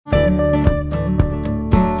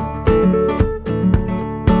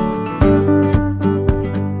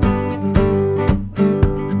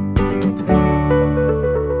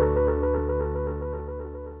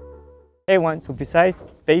Hey everyone, so besides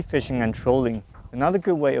bait fishing and trolling, another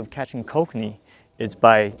good way of catching kokanee is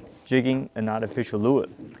by jigging an artificial lure.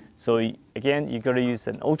 So again, you got to use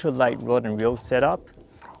an ultralight rod and reel setup,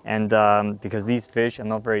 and because these fish are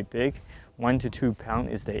not very big, 1 to 2 pound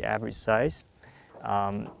is the average size.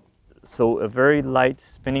 So a very light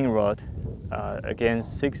spinning rod, again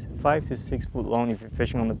 5 to 6 foot long if you're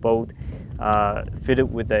fishing on the boat,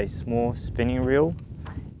 fitted with a small spinning reel.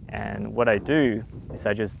 And what I do is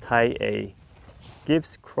I just tie a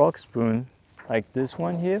Gibbs Croc spoon like this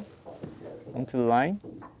one here onto the line.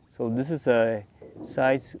 So this is a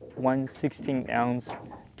size 1/16 ounce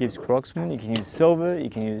Gibbs Croc spoon. You can use silver, you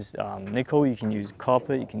can use nickel, you can use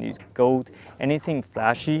copper, you can use gold, anything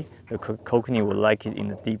flashy. The kokanee will like it in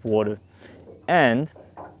the deep water. And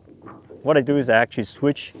what I do is I actually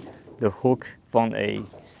switch the hook from a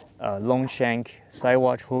long shank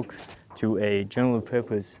sidewatch hook to a general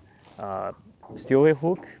purpose steelhead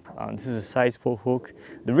hook. This is a size 4 hook.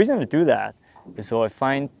 The reason I do that is so I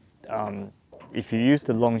find if you use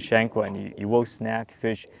the long shank one, you will snag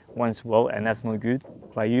fish once well, and that's not good.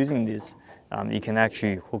 By using this, you can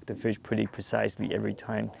actually hook the fish pretty precisely every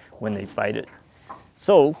time when they bite it.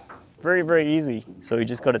 So very, very easy. So you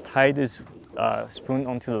just got to tie this spoon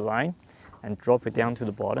onto the line and drop it down to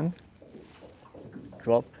the bottom.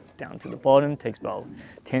 Drop down to the bottom, takes about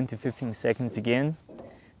 10 to 15 seconds again,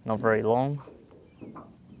 not very long.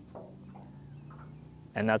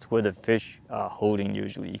 And that's where the fish are holding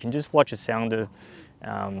usually. You can just watch a sounder,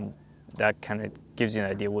 that kind of gives you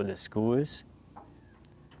an idea where the school is.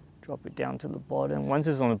 Drop it down to the bottom. Once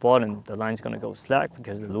it's on the bottom, the line's gonna go slack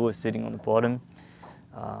because the lure is sitting on the bottom.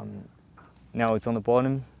 Now it's on the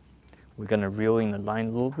bottom, we're gonna reel in the line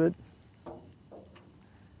a little bit.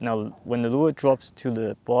 Now, when the lure drops to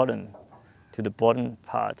the bottom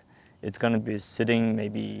part, it's going to be sitting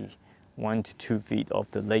maybe 1 to 2 feet off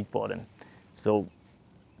the lake bottom. So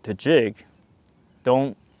to jig,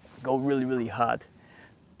 don't go really, really hard,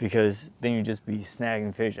 because then you just be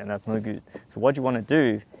snagging fish, and that's not good. So what you want to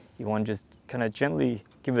do, you want to just kind of gently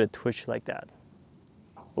give it a twitch like that.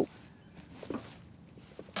 Oh.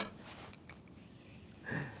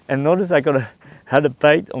 And notice I had a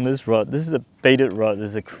bait on this rod. This is a baited rod.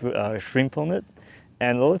 There's a shrimp on it.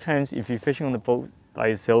 And a lot of times, if you're fishing on the boat by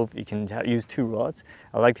yourself, you can use 2 rods.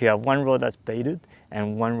 I like to have one rod that's baited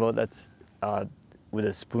and one rod that's with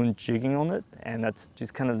a spoon jigging on it. And that's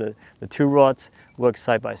just kind of the 2 rods work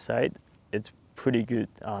side by side. It's pretty good.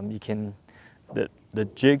 The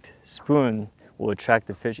jigged spoon will attract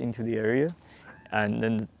the fish into the area, and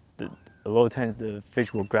then a lot of times the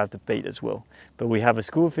fish will grab the bait as well. But we have a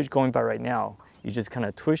school of fish going by right now. You just kind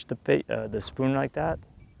of twist the spoon like that,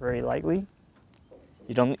 very lightly.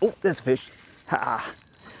 You don't, oh, there's a fish. Ha!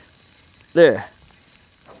 There.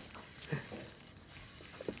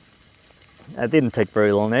 That didn't take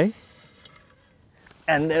very long, eh?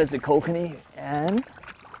 And there's the kokanee, and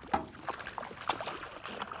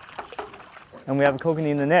we have a kokanee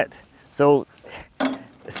in the net. So,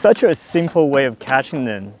 such a simple way of catching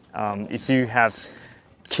them. If you have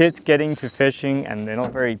kids getting to fishing and they're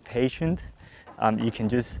not very patient, you can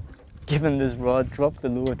just give them this rod, drop the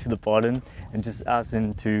lure to the bottom, and just ask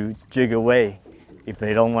them to jig away if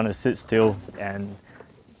they don't want to sit still. And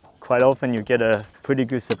quite often you get a pretty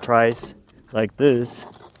good surprise like this.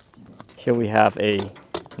 Here we have a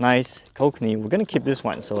nice kokanee. We're going to keep this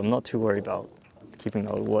one, so I'm not too worried about keeping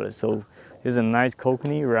out of the water. So here's a nice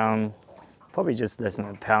kokanee, around probably just less than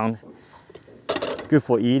a pound. Good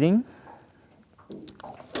for eating.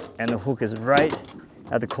 And the hook is right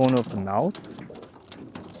at the corner of the mouth.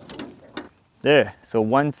 There, so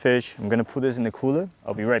one fish. I'm gonna put this in the cooler.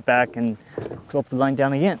 I'll be right back and drop the line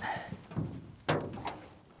down again.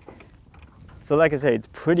 So like I say, it's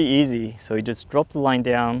pretty easy. So you just drop the line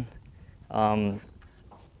down, and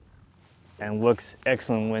works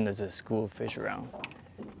excellent when there's a school of fish around.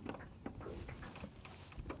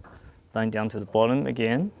 Line down to the bottom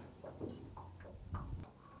again.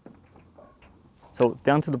 So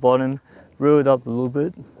down to the bottom, reel it up a little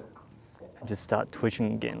bit, and just start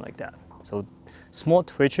twitching again like that. So small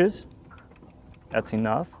twitches, that's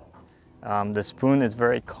enough. The spoon is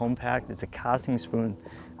very compact. It's a casting spoon.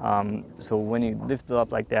 So when you lift it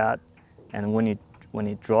up like that, and when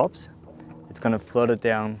it drops, it's gonna flutter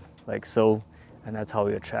down like so, and that's how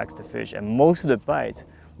it attracts the fish. And most of the bites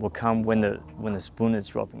will come when the spoon is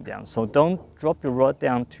dropping down. So don't drop your rod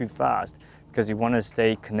down too fast, because you want to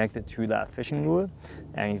stay connected to that fishing lure.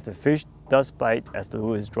 And if the fish does bite as the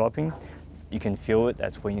lure is dropping, you can feel it.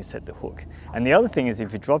 That's when you set the hook. And the other thing is,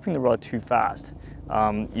 if you're dropping the rod too fast,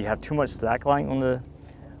 you have too much slack line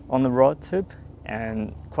on the rod tip,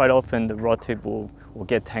 and quite often the rod tip will will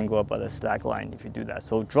get tangled up by the slack line if you do that.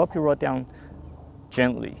 So drop your rod down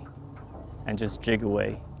gently and just jig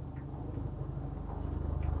away.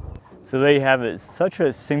 So there you have it. Such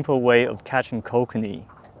a simple way of catching kokanee.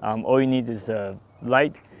 All you need is a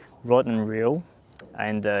light rod and reel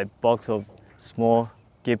and a box of small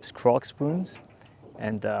Gibbs Croc spoons,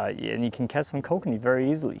 and you can catch some kokanee very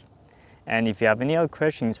easily. And if you have any other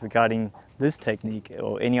questions regarding this technique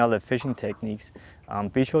or any other fishing techniques,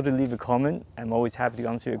 be sure to leave a comment. I'm always happy to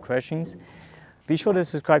answer your questions. Be sure to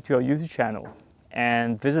subscribe to our YouTube channel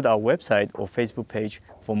and visit our website or Facebook page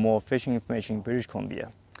for more fishing information in British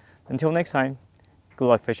Columbia. Until next time, good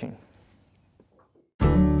luck fishing.